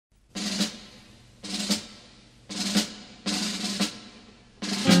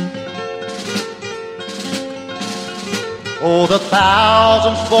Oh, the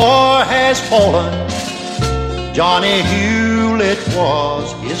 1000th war has fallen. Johnny Hewlett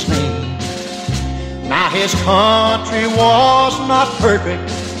was his name. Now his country was not perfect,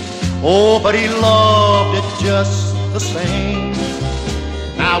 oh, but he loved it just the same.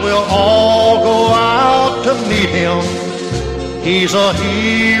 Now we'll all go out to meet him. He's a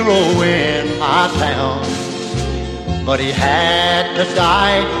hero in my town. But he had to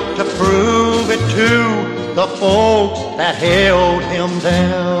die to prove it to the folks that held him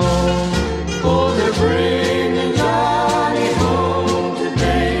down. Oh, they're bringing Johnny home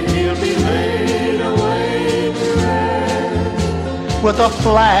today. He'll be laid away to rest, with a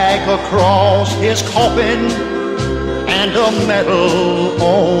flag across his coffin and a medal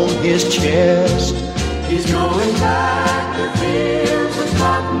on his chest. He's going back to fields of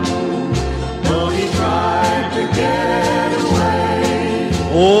cotton, though he tried to get away.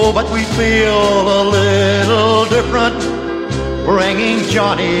 Oh, but we feel a little different, bringing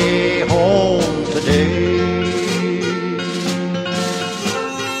Johnny home today.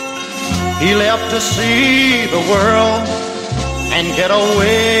 He left to see the world and get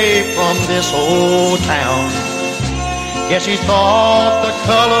away from this old town. Guess he thought the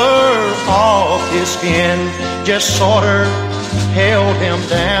color of his skin just sorta held him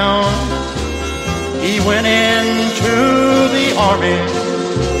down. He went into the army.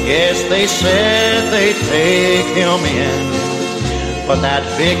 Yes, they said they'd take him in, but that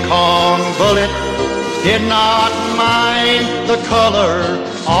big Kong bullet did not mind the color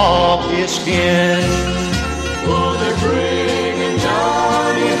of his skin. Oh, they're bringing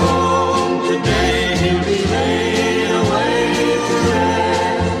Johnny home today. He'll be laid away to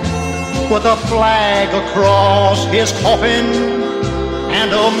rest, with a flag across his coffin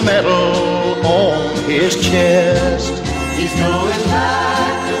and a medal on his chest. He's going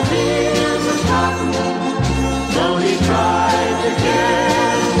back to fields of cotton, though he tried to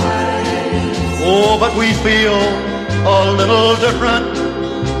get away. Oh, but we feel a little different,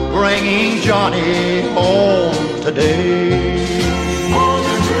 bringing Johnny home today. Oh,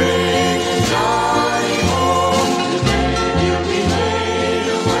 they're bringing Johnny home today. He'll be laid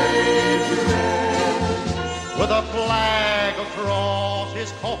away to rest, with a flag across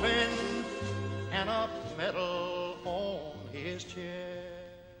his coffin and a medal on his chest.